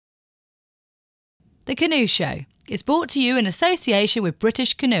The Canoe Show is brought to you in association with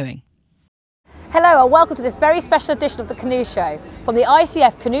British Canoeing. Hello and welcome to this very special edition of the Canoe Show from the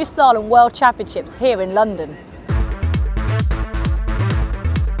ICF Canoe Slalom World Championships here in London.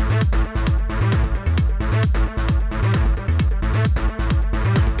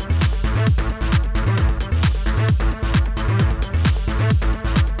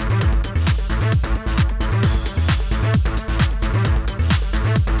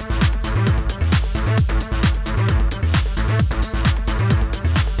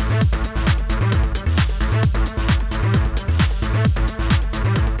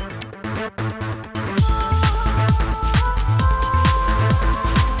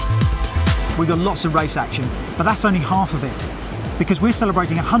 We've got lots of race action, but that's only half of it, because we're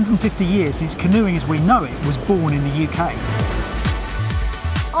celebrating 150 years since canoeing as we know it was born in the UK.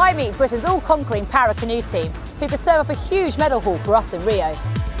 I meet Britain's all-conquering Paracanoe team, who could serve up a huge medal haul for us in Rio.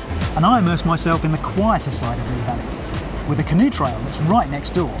 And I immerse myself in the quieter side of Lee Valley, with a canoe trail that's right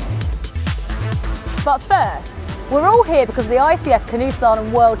next door. But first, we're all here because of the ICF Canoe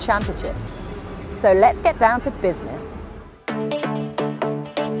Slalom World Championships. So let's get down to business.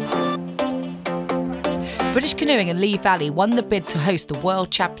 British Canoeing and Lee Valley won the bid to host the World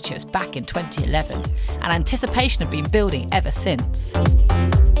Championships back in 2011, and anticipation had been building ever since.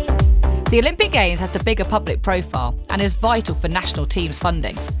 The Olympic Games has the bigger public profile and is vital for national teams'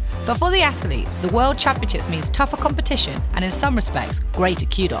 funding. But for the athletes, the World Championships means tougher competition and in some respects, greater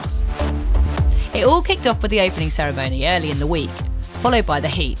kudos. It all kicked off with the opening ceremony early in the week, followed by the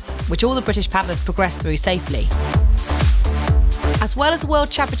heats, which all the British paddlers progressed through safely. As well as the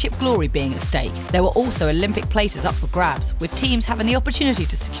World Championship glory being at stake, there were also Olympic places up for grabs, with teams having the opportunity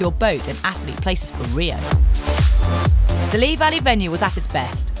to secure boat and athlete places for Rio. The Lee Valley venue was at its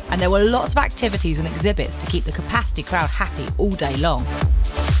best, and there were lots of activities and exhibits to keep the capacity crowd happy all day long.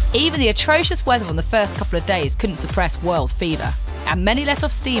 Even the atrocious weather on the first couple of days couldn't suppress World's fever, and many let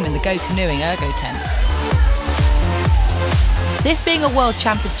off steam in the Go Canoeing Ergo tent. This being a World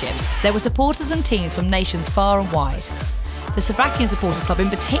Championships, there were supporters and teams from nations far and wide. The Slovakian Supporters Club in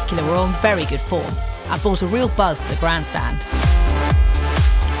particular were on very good form and brought a real buzz to the grandstand.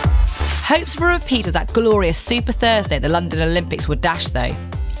 Hopes for a repeat of that glorious Super Thursday at the London Olympics were dashed though,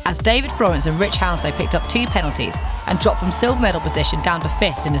 as David Florence and Rich Hounslow picked up 2 penalties and dropped from silver medal position down to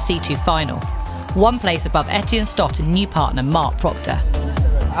 5th in the C2 final, 1 place above Etienne Stott and new partner Mark Proctor.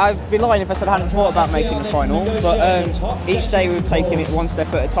 I'd be lying if I said I hadn't thought about making the final, but each day we were taking it one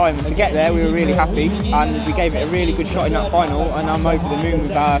step at a time, and to get there we were really happy and we gave it a really good shot in that final, and I'm over the moon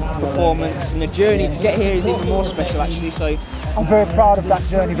with our performance, and the journey to get here is even more special actually. So I'm very proud of that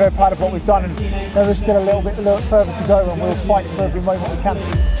journey, very proud of what we've done, and there is still a little bit further to go, and we'll fight for every moment we can.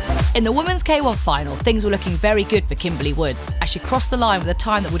 In the women's K1 final, things were looking very good for Kimberly Woods as she crossed the line with a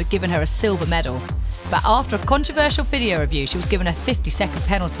time that would have given her a silver medal. But after a controversial video review, she was given a 50-second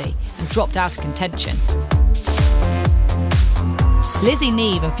penalty and dropped out of contention. Lizzie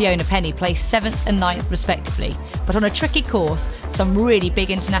Neve and Fiona Penny placed 7th and 9th respectively, but on a tricky course, some really big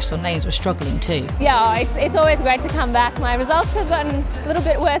international names were struggling too. Yeah, it's always great to come back. My results have gotten a little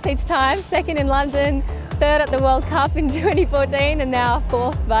bit worse each time. 2nd in London, 3rd at the World Cup in 2014 and now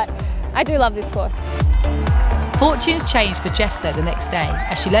 4th, but I do love this course. Fortunes changed for Jester the next day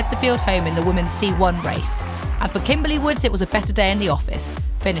as she led the field home in the women's C1 race, and for Kimberly Woods it was a better day in the office,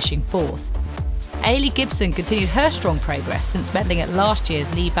 finishing 4th. Ailey Gibson continued her strong progress since medaling at last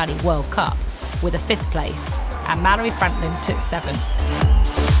year's Lee Valley World Cup with a 5th place, and Mallory Franklin took 7th.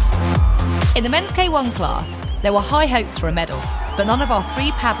 In the men's K1 class, there were high hopes for a medal, but none of our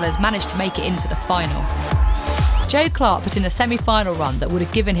 3 paddlers managed to make it into the final. Joe Clark put in a semi-final run that would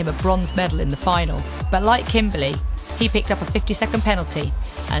have given him a bronze medal in the final, but like Kimberly, he picked up a 50-second penalty,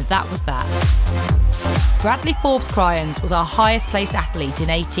 and that was that. Bradley Forbes Cryans was our highest placed athlete in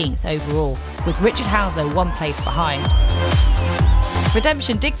 18th overall, with Richard Hounslow 1 place behind.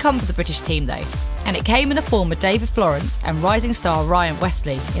 Redemption did come for the British team though, and it came in the form of David Florence and rising star Ryan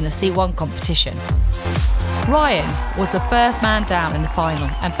Wesley in the C1 competition. Ryan was the first man down in the final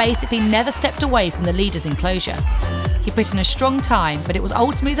and basically never stepped away from the leader's enclosure. He put in a strong time, but it was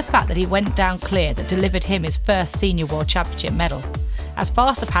ultimately the fact that he went down clear that delivered him his first Senior World Championship medal, as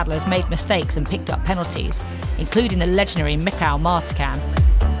faster paddlers made mistakes and picked up penalties, including the legendary Mikhail Martican.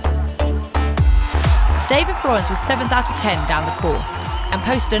 David Florence was 7th out of 10 down the course and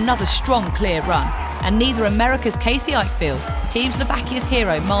posted another strong clear run, and neither America's Casey Eichfield, Team Slovakia's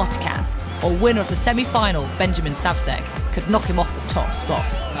hero Martican, or winner of the semi-final Benjamin Savsek could knock him off the top spot.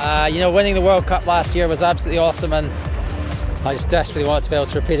 Winning the World Cup last year was absolutely awesome, and I just desperately want to be able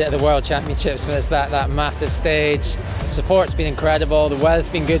to repeat it at the World Championships, but it's that massive stage. Support's been incredible, the weather's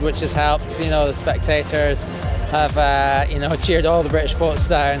been good, which has helped. You know, the spectators have cheered all the British boats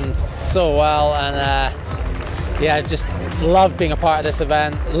down so well, and yeah, just loved being a part of this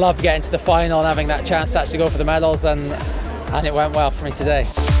event, loved getting to the final and having that chance to actually go for the medals, and it went well for me today.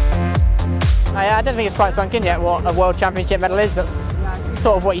 I don't think it's quite sunk in yet what a World Championship medal is. That's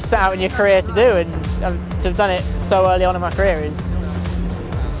sort of what you set out in your career to do, and to have done it so early on in my career is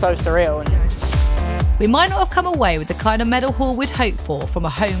so surreal. We might not have come away with the kind of medal haul we'd hoped for from a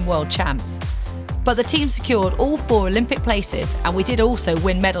home World Champs, but the team secured all 4 Olympic places, and we did also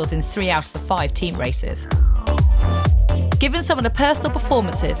win medals in 3 out of the 5 team races. Given some of the personal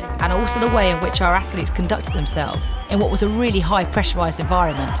performances and also the way in which our athletes conducted themselves in what was a really high pressurised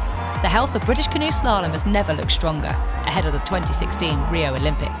environment, the health of British canoe slalom has never looked stronger ahead of the 2016 Rio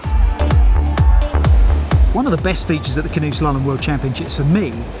Olympics. One of the best features at the Canoe Slalom World Championships for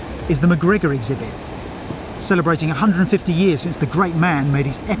me is the MacGregor exhibit, celebrating 150 years since the great man made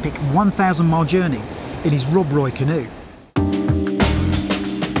his epic 1,000-mile journey in his Rob Roy canoe.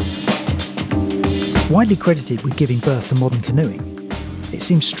 Widely credited with giving birth to modern canoeing, it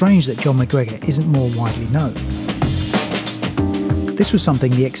seems strange that John MacGregor isn't more widely known. This was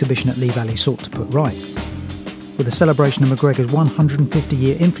something the exhibition at Lee Valley sought to put right, with a celebration of MacGregor's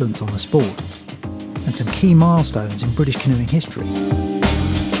 150-year influence on the sport, and some key milestones in British canoeing history.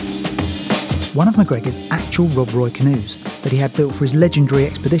 One of MacGregor's actual Rob Roy canoes that he had built for his legendary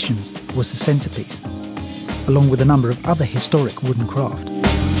expeditions was the centrepiece, along with a number of other historic wooden craft.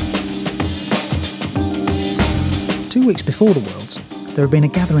 2 weeks before the Worlds, there had been a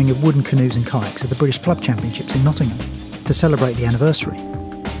gathering of wooden canoes and kayaks at the British Club Championships in Nottingham to celebrate the anniversary,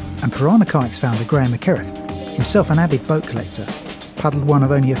 and Piranha Kayaks founder Graham McKerriff, himself an avid boat collector, paddled one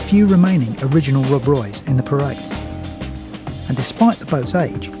of only a few remaining original Rob Roys in the parade. And despite the boat's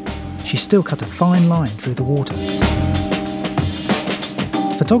age, she still cut a fine line through the water.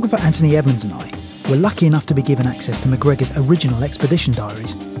 Photographer Anthony Edmonds and I were lucky enough to be given access to MacGregor's original expedition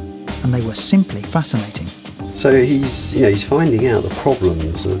diaries, and they were simply fascinating. So he's finding out the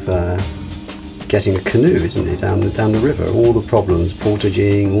problems of getting a canoe, isn't he, down the river? All the problems,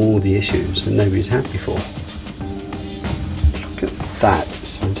 portaging, all the issues that nobody's had before. Look at that,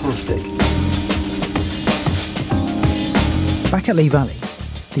 it's fantastic. Back at Lee Valley,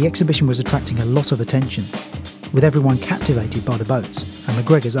 the exhibition was attracting a lot of attention, with everyone captivated by the boats and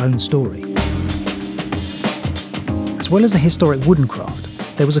MacGregor's own story. As well as the historic wooden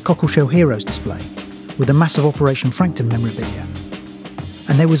craft, there was a Cockleshell Heroes display, with a massive Operation Frankton memorabilia.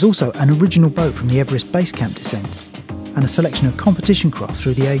 And there was also an original boat from the Everest Base Camp descent, and a selection of competition craft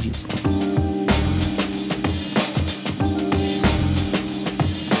through the ages.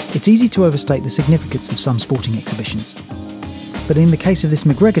 It's easy to overstate the significance of some sporting exhibitions, but in the case of this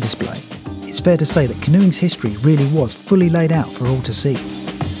MacGregor display, it's fair to say that canoeing's history really was fully laid out for all to see.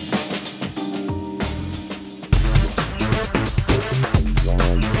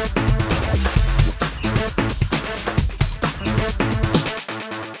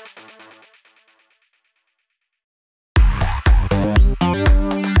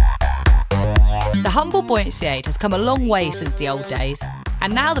 The humble buoyancy aid has come a long way since the old days,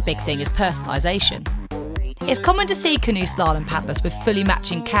 and now the big thing is personalisation. It's common to see canoe slalom paddlers with fully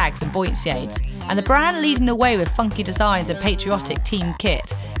matching cags and buoyancy aids, and the brand leading the way with funky designs and patriotic team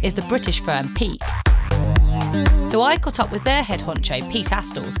kit is the British firm Peak. So I caught up with their head honcho, Pete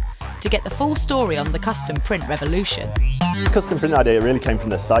Astles, to get the full story on the custom print revolution. The custom print idea really came from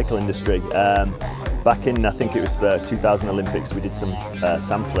the cycle industry. Back in, I think it was the 2000 Olympics, we did some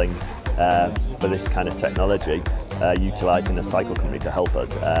sampling for this kind of technology, utilising a cycle company to help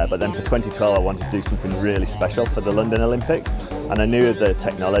us. But then for 2012 I wanted to do something really special for the London Olympics, and I knew of the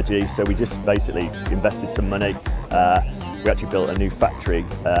technology, so we just basically invested some money. We actually built a new factory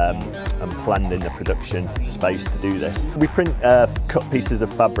and planned in the production space to do this. We print cut pieces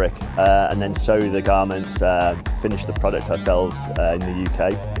of fabric and then sew the garments, finish the product ourselves in the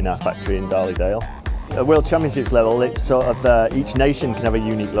UK in our factory in Darley-Dale. At World Championships level, it's sort of each nation can have a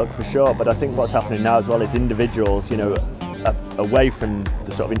unique look for sure, but I think what's happening now as well is individuals, you know, away from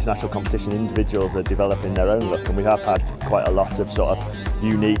the sort of international competition, individuals are developing their own look, and we have had quite a lot of sort of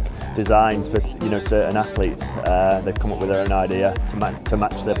unique designs for, you know, certain athletes. They've come up with their own idea to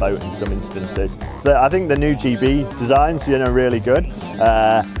match their boat in some instances. So I think the new GB designs, you know, really good.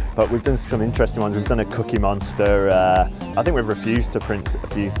 But we've done some interesting ones. We've done a Cookie Monster. I think we've refused to print a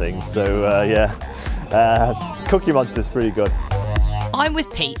few things. So yeah, Cookie Monster's pretty good. I'm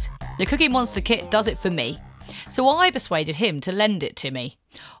with Pete. The Cookie Monster kit does it for me. So I persuaded him to lend it to me.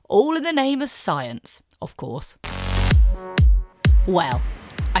 All in the name of science, of course. Well,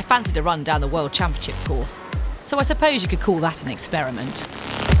 I fancied a run down the World Championship course, so I suppose you could call that an experiment.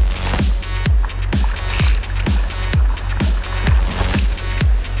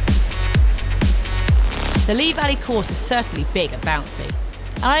 The Lee Valley course is certainly big and bouncy,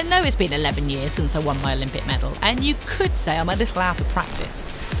 and I know it's been 11 years since I won my Olympic medal, and you could say I'm a little out of practice,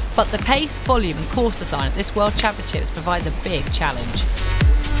 but the pace, volume and course design at this World Championships provides a big challenge.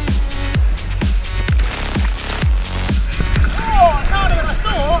 Oh, it's harder than I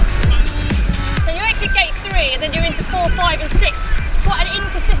thought. So you exit gate 3 and then you're into 4, 5 and 6. It's quite an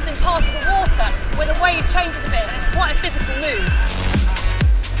inconsistent part of the water where the wave changes a bit and it's quite a physical move.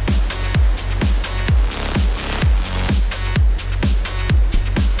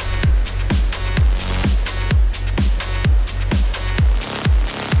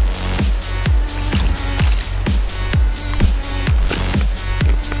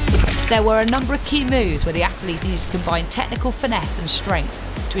 There were a number of key moves where the athletes needed to combine technical finesse and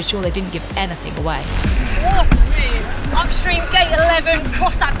strength to ensure they didn't give anything away. What a move! Upstream gate 11,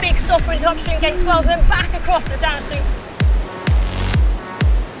 cross that big stopper into upstream gate 12, then back across the downstream.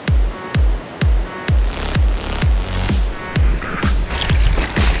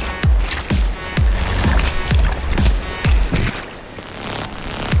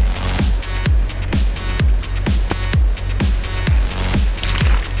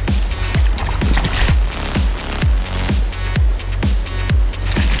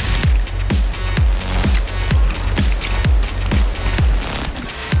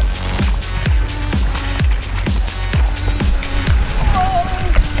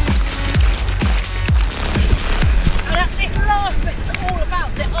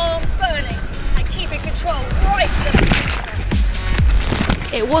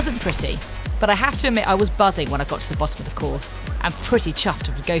 It wasn't pretty, but I have to admit I was buzzing when I got to the bottom of the course, and pretty chuffed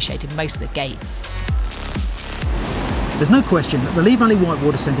to have negotiated most of the gates. There's no question that the Lee Valley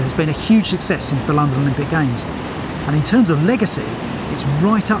Whitewater Centre has been a huge success since the London Olympic Games, and in terms of legacy, it's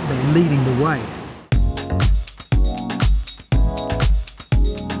right up there leading the way.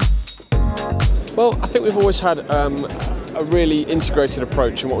 Well, I think we've always had a really integrated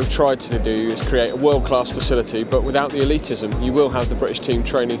approach, and what we've tried to do is create a world-class facility but without the elitism. You will have the British team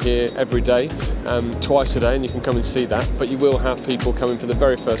training here every day, twice a day, and you can come and see that, but you will have people coming for the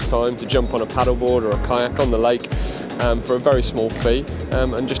very first time to jump on a paddleboard or a kayak on the lake for a very small fee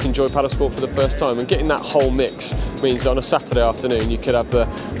and just enjoy paddle sport for the first time. And getting that whole mix means that on a Saturday afternoon you could have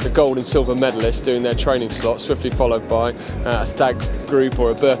the gold and silver medalists doing their training slot, swiftly followed by a stag group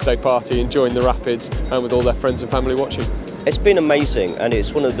or a birthday party enjoying the rapids with all their friends and family watching. It's been amazing, and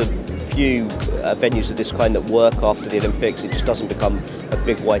it's one of the few venues of this kind that work after the Olympics. It just doesn't become a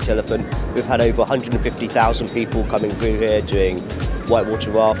big white elephant. We've had over 150,000 people coming through here doing whitewater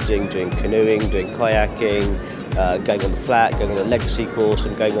rafting, doing canoeing, doing kayaking, going on the flat, going on the legacy course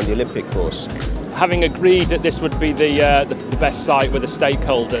and going on the Olympic course. Having agreed that this would be the best site with the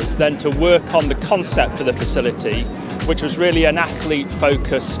stakeholders, then to work on the concept of the facility, which was really an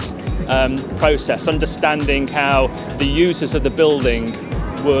athlete-focused process, understanding how the users of the building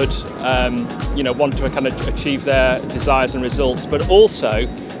would want to kind of achieve their desires and results, but also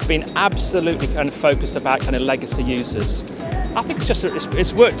being absolutely kind of focused about kind of legacy users. I think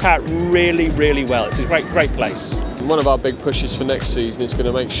it's worked out really, really well. It's a great place. One of our big pushes for next season is going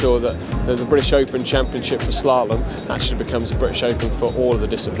to make sure that the British Open Championship for slalom actually becomes a British Open for all of the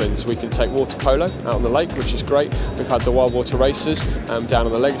disciplines. We can take water polo out on the lake, which is great. We've had the wild water races down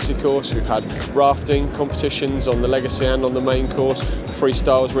on the legacy course. We've had rafting competitions on the legacy and on the main course.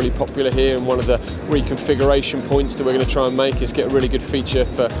 Freestyle is really popular here, and one of the reconfiguration points that we're going to try and make is get a really good feature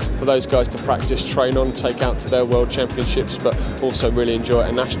for those guys to practice, train on, take out to their World Championships, but also really enjoy at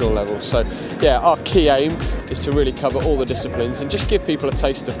a national level. So yeah, our key aim is to really cover all the disciplines and just give people a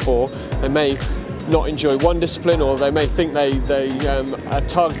taste of four. They may not enjoy one discipline, or they may think they are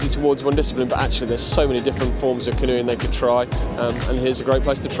targeted towards one discipline, but actually there's so many different forms of canoeing they could try, and here's a great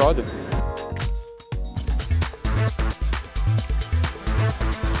place to try them.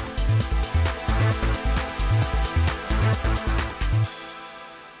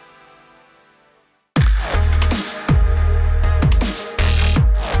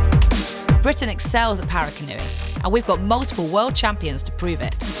 Britain excels at paracanoeing, and we've got multiple world champions to prove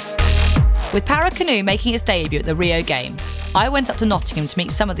it. With Paracanoe making its debut at the Rio Games, I went up to Nottingham to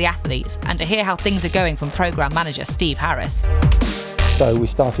meet some of the athletes and to hear how things are going from programme manager Steve Harris. So we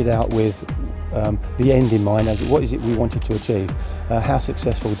started out with the end in mind. What is it we wanted to achieve? How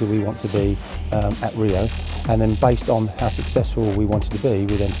successful do we want to be at Rio? And then based on how successful we wanted to be,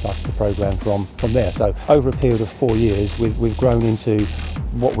 we then started the programme from there. So over a period of 4 years, we've grown into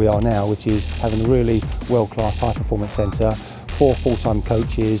what we are now, which is having a really world-class high-performance centre 4 full-time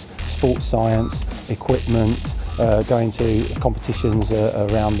coaches, sports science, equipment, going to competitions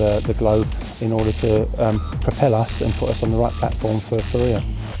around the globe in order to propel us and put us on the right platform for Rio.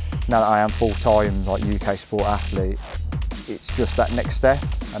 Now that I am full-time UK sport athlete, it's just that next step,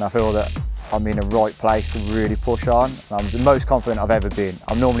 and I feel that I'm in the right place to really push on. I'm the most confident I've ever been.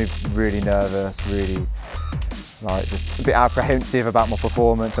 I'm normally really nervous, really just a bit apprehensive about my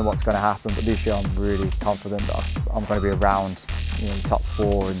performance and what's going to happen, but this year I'm really confident that I'm going to be around the top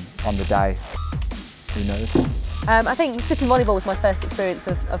 4 and on the day. Who knows? I think sitting volleyball was my first experience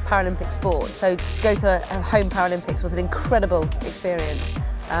of Paralympic sport, so to go to a home Paralympics was an incredible experience.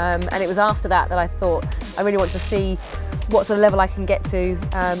 And it was after that I thought I really want to see what sort of level I can get to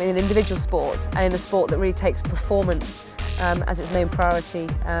in an individual sport and in a sport that really takes performance as its main priority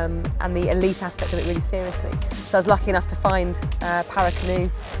and the elite aspect of it really seriously. So I was lucky enough to find Paracanoe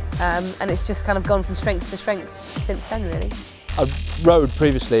and it's just kind of gone from strength to strength since then, really. I rowed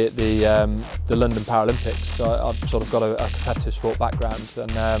previously at the London Paralympics, so I've sort of got a competitive sport background,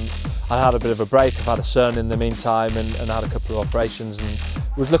 and I had a bit of a break. I've had a son in the meantime and had a couple of operations and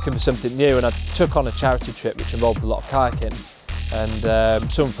was looking for something new, and I took on a charity trip which involved a lot of kayaking,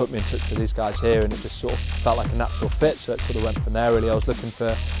 and someone put me in touch with these guys here and it just sort of felt like a natural fit, so it sort of went from there really. I was looking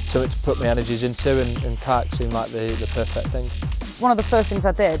for something to put my energies into and kayak seemed like the perfect thing. One of the first things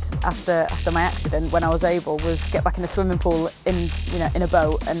I did after my accident, when I was able, was get back in a swimming pool in a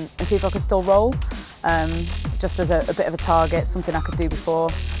boat and see if I could still roll, just as a bit of a target, something I could do before,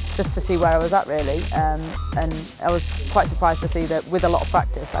 just to see where I was at really. And I was quite surprised to see that with a lot of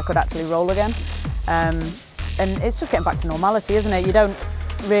practice I could actually roll again. And it's just getting back to normality, isn't it? You don't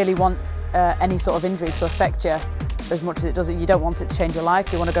really want any sort of injury to affect you as much as it does. You don't want it to change your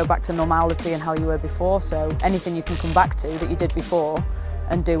life. You want to go back to normality and how you were before. So anything you can come back to that you did before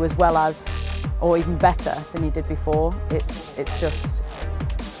and do as well as, or even better than you did before, it's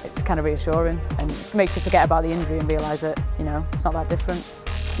kind of reassuring and makes you forget about the injury and realise that it's not that different.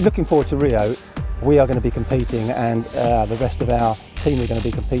 Looking forward to Rio, we are going to be competing, and the rest of our team are going to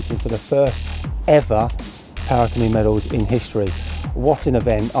be competing for the first ever Paracanoe medals in history. What an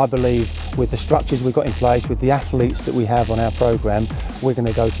event. I believe with the structures we've got in place, with the athletes that we have on our programme, we're going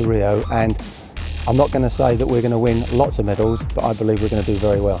to go to Rio, and I'm not going to say that we're going to win lots of medals, but I believe we're going to do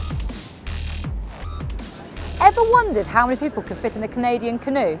very well. Ever wondered how many people could fit in a Canadian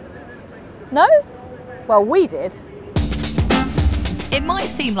canoe? No? Well, we did. It might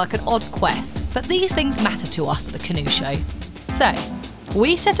seem like an odd quest, but these things matter to us at the Canoe Show. So,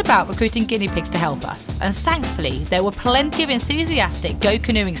 we set about recruiting guinea pigs to help us, and thankfully there were plenty of enthusiastic Go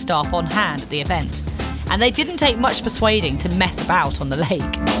Canoeing staff on hand at the event, and they didn't take much persuading to mess about on the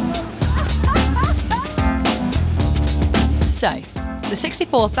lake. So, the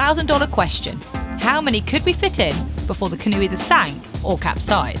 $64,000 question: how many could we fit in before the canoe either sank or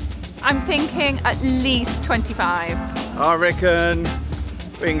capsized? I'm thinking at least 25. I reckon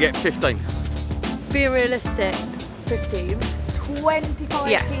we can get 15. Be realistic, 15. 25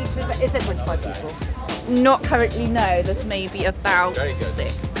 yes. people? Is there 25 people? Not currently, no. There's maybe about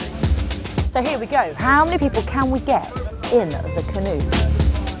 6. So here we go. How many people can we get in the canoe?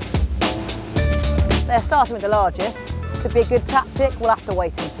 They're starting with the largest. Could be a good tactic. We'll have to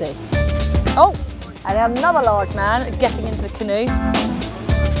wait and see. Oh, and another large man getting into the canoe.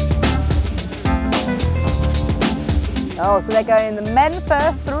 Oh, so they're going the men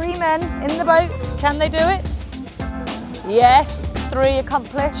first. 3 men in the boat. Can they do it? Yes, 3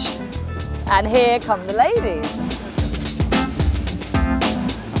 accomplished. And here come the ladies.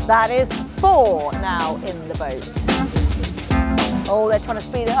 That is 4 now in the boat. Oh, they're trying to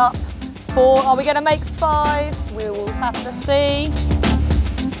speed it up. 4, are we going to make 5? We will have to see.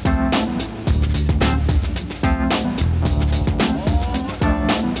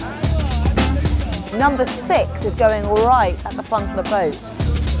 Number 6 is going right at the front of the boat.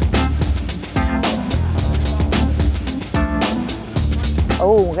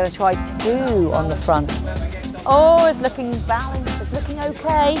 Oh, we're going to try 2 on the front. Oh, it's looking balanced, it's looking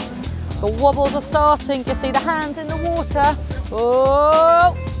okay. The wobbles are starting. You see the hands in the water.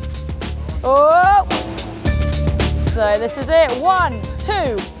 Oh, oh. So this is it. 1,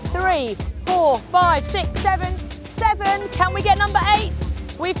 2, 3, 4, 5, 6, 7, 7. Can we get number 8?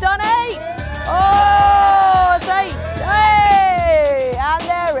 We've done 8. Oh, it's 8. Hey, and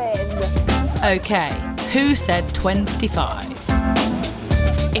they're in. Okay, who said 25?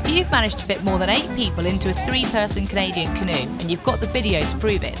 If you've managed to fit more than 8 people into a 3-person Canadian canoe and you've got the video to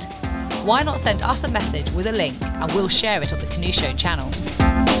prove it, why not send us a message with a link and we'll share it on the Canoe Show channel.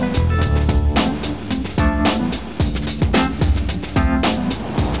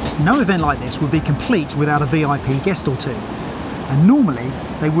 No event like this would be complete without a VIP guest or 2. and normally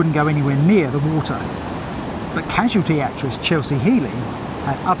they wouldn't go anywhere near the water. But casualty actress Chelsea Healy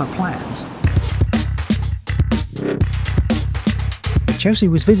had other plans. Chelsea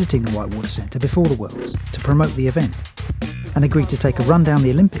was visiting the Whitewater Centre before the Worlds to promote the event and agreed to take a run down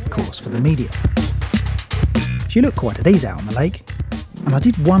the Olympic course for the media. She looked quite at ease out on the lake, and I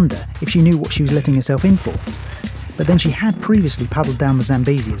did wonder if she knew what she was letting herself in for. But then she had previously paddled down the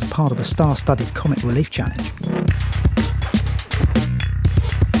Zambezi as part of a star-studded comic relief challenge.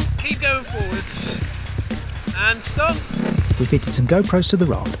 Keep going forwards and stop. We fitted some GoPros to the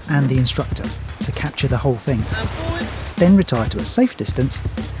raft and the instructor to capture the whole thing, then retired to a safe distance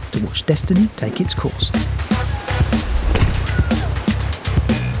to watch destiny take its course.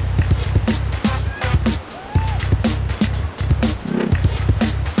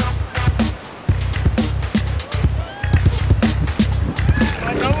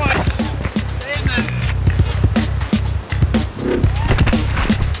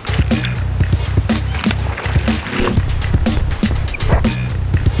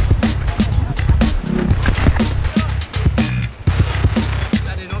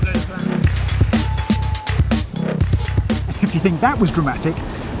 If you think that was dramatic,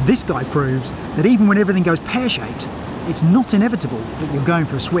 this guy proves that even when everything goes pear-shaped, it's not inevitable that you're going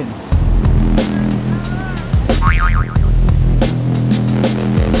for a swim.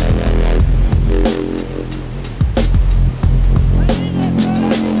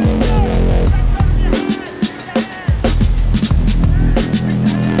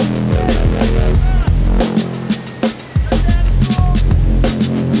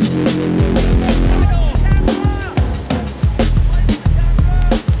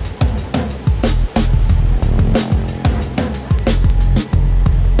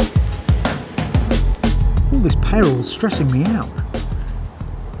 This peril's stressing me out.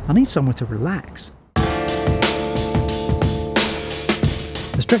 I need somewhere to relax.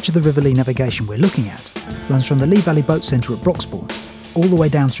 The stretch of the River Lee navigation we're looking at runs from the Lee Valley Boat Centre at Broxbourne all the way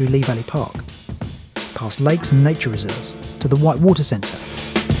down through Lee Valley Park, past lakes and nature reserves to the Whitewater Centre.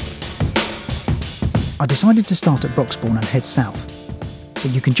 I decided to start at Broxbourne and head south, but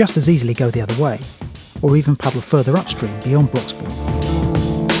you can just as easily go the other way, or even paddle further upstream beyond Broxbourne.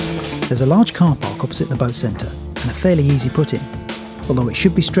 There's a large car park opposite the boat centre and a fairly easy put-in, although it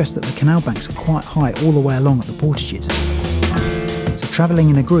should be stressed that the canal banks are quite high all the way along at the portages. So travelling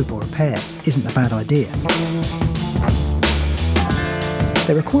in a group or a pair isn't a bad idea.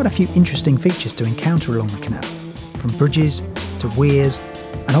 There are quite a few interesting features to encounter along the canal, from bridges to weirs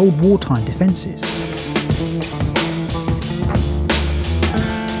and old wartime defences.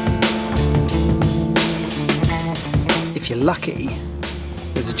 If you're lucky,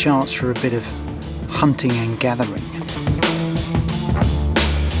 there's a chance for a bit of hunting and gathering.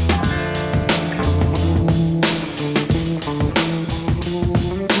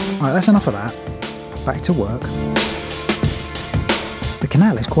 Right, that's enough of that. Back to work. The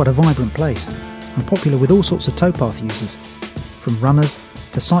canal is quite a vibrant place and popular with all sorts of towpath users, from runners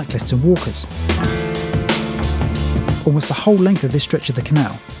to cyclists and walkers. Almost the whole length of this stretch of the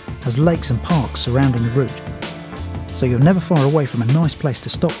canal has lakes and parks surrounding the route, so you're never far away from a nice place to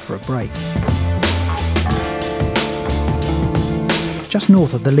stop for a break. Just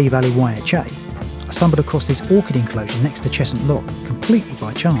north of the Lee Valley YHA, I stumbled across this orchid enclosure next to Cheshunt Lock completely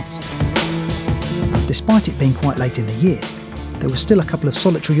by chance. Despite it being quite late in the year, there were still a couple of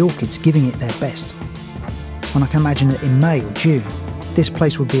solitary orchids giving it their best. And I can imagine that in May or June, this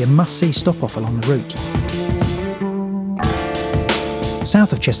place would be a must-see stop-off along the route.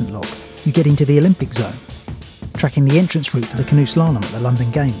 South of Cheshunt Lock, you get into the Olympic zone, tracking the entrance route for the canoe slalom at the London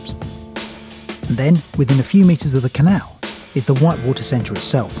Games. And then, within a few metres of the canal, is the Whitewater Centre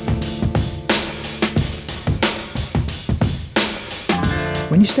itself.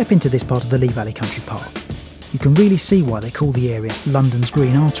 When you step into this part of the Lee Valley Country Park, you can really see why they call the area London's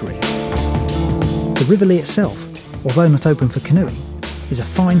Green Artery. The River Lee itself, although not open for canoeing, is a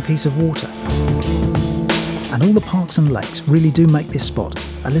fine piece of water. And all the parks and lakes really do make this spot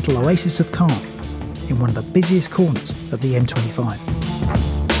a little oasis of calm in one of the busiest corners of the M25.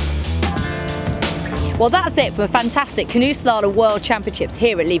 Well, that's it for a fantastic Canoe Slalom World Championships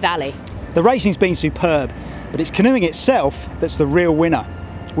here at Lee Valley. The racing's been superb, but it's canoeing itself that's the real winner.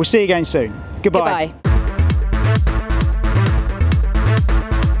 We'll see you again soon. Goodbye. Goodbye.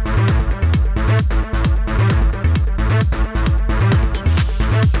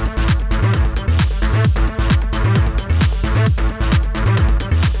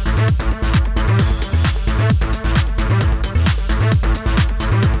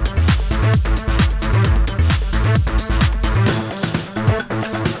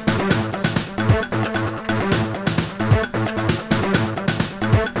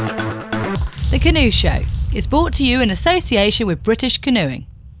 Canoe Show is brought to you in association with British Canoeing.